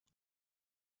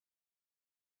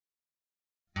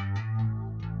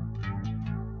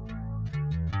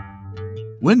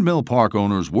Windmill park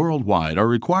owners worldwide are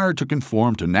required to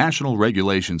conform to national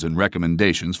regulations and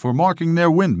recommendations for marking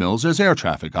their windmills as air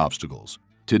traffic obstacles.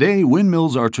 Today,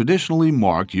 windmills are traditionally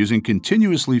marked using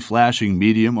continuously flashing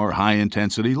medium or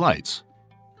high-intensity lights.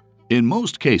 In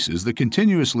most cases, the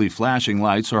continuously flashing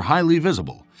lights are highly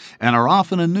visible and are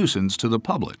often a nuisance to the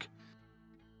public.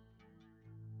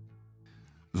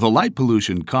 The light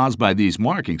pollution caused by these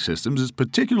marking systems is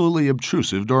particularly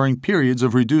obtrusive during periods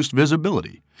of reduced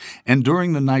visibility and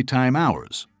during the nighttime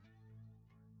hours.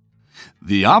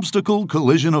 The Obstacle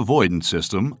Collision Avoidance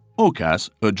System,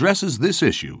 OCAS, addresses this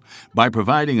issue by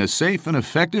providing a safe and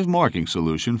effective marking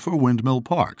solution for windmill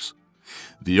parks.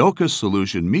 The OCAS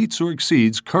solution meets or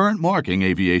exceeds current marking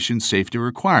aviation safety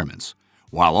requirements,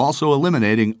 while also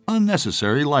eliminating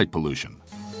unnecessary light pollution.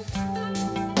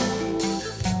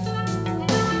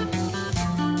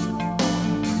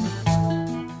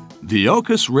 The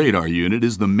OCAS radar unit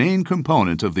is the main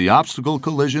component of the Obstacle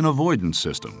Collision Avoidance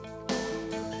System.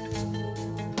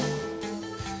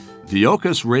 The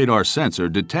OCAS radar sensor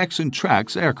detects and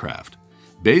tracks aircraft.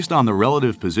 Based on the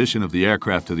relative position of the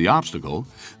aircraft to the obstacle,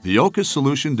 the OCAS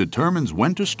solution determines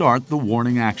when to start the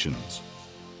warning actions.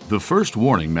 The first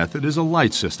warning method is a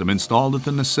light system installed at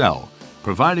the nacelle,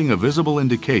 providing a visible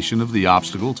indication of the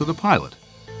obstacle to the pilot.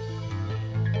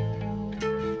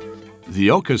 The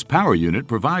OCAS power unit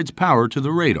provides power to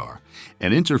the radar,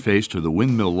 an interface to the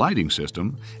windmill lighting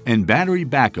system, and battery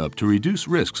backup to reduce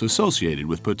risks associated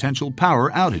with potential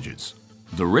power outages.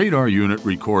 The radar unit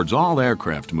records all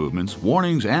aircraft movements,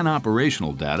 warnings, and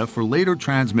operational data for later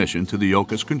transmission to the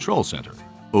OCAS Control Center,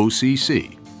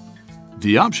 OCC.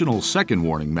 The optional second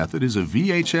warning method is a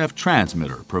VHF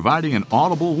transmitter providing an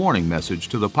audible warning message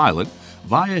to the pilot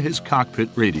via his cockpit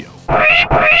radio.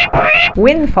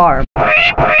 Wind farm.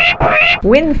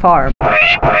 Wind farm.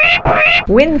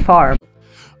 Wind farm.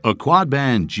 A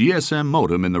quad-band GSM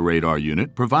modem in the radar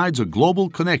unit provides a global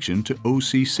connection to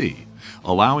OCC,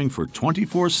 allowing for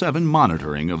 24/7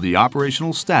 monitoring of the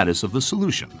operational status of the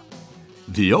solution.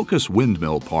 The OCAS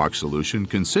Windmill Park solution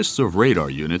consists of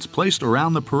radar units placed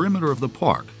around the perimeter of the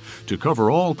park to cover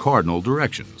all cardinal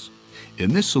directions.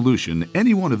 In this solution,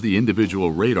 any one of the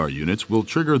individual radar units will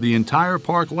trigger the entire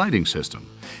park lighting system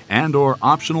and/or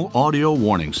optional audio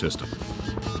warning system.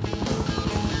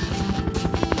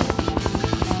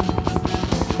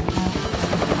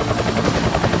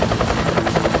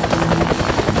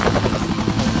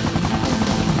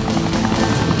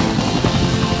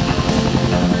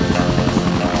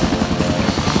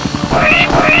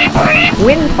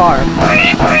 Wind farm.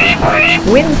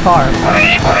 Wind farm.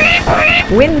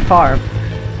 Wind farm.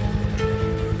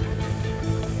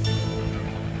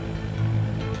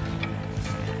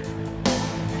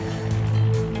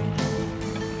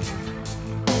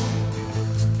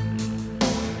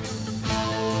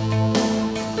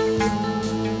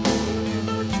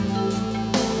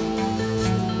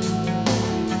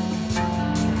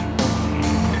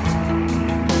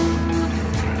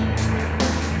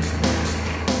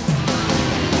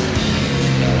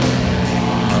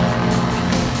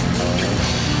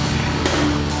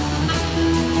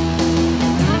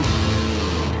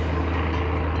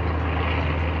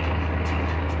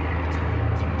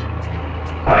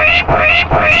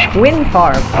 Wind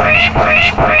farm.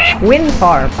 Wind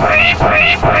farm.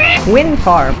 Wind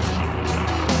farm.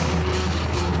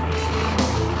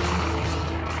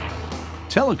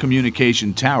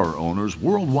 Telecommunication tower owners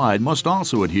worldwide must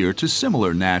also adhere to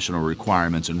similar national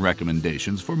requirements and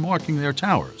recommendations for marking their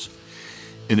towers.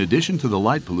 In addition to the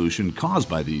light pollution caused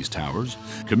by these towers,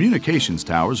 communications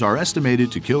towers are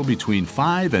estimated to kill between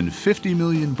 5 and 50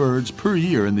 million birds per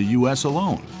year in the U.S.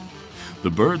 alone. The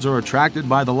birds are attracted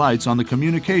by the lights on the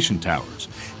communication towers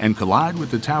and collide with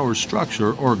the tower's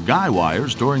structure or guy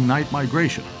wires during night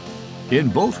migration. In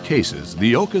both cases,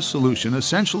 the OCAS solution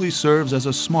essentially serves as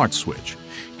a smart switch,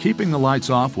 keeping the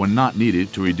lights off when not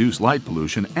needed to reduce light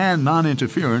pollution and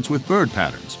non-interference with bird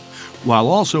patterns, while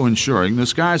also ensuring the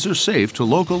skies are safe to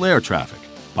local air traffic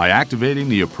by activating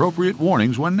the appropriate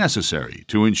warnings when necessary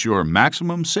to ensure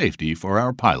maximum safety for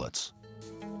our pilots.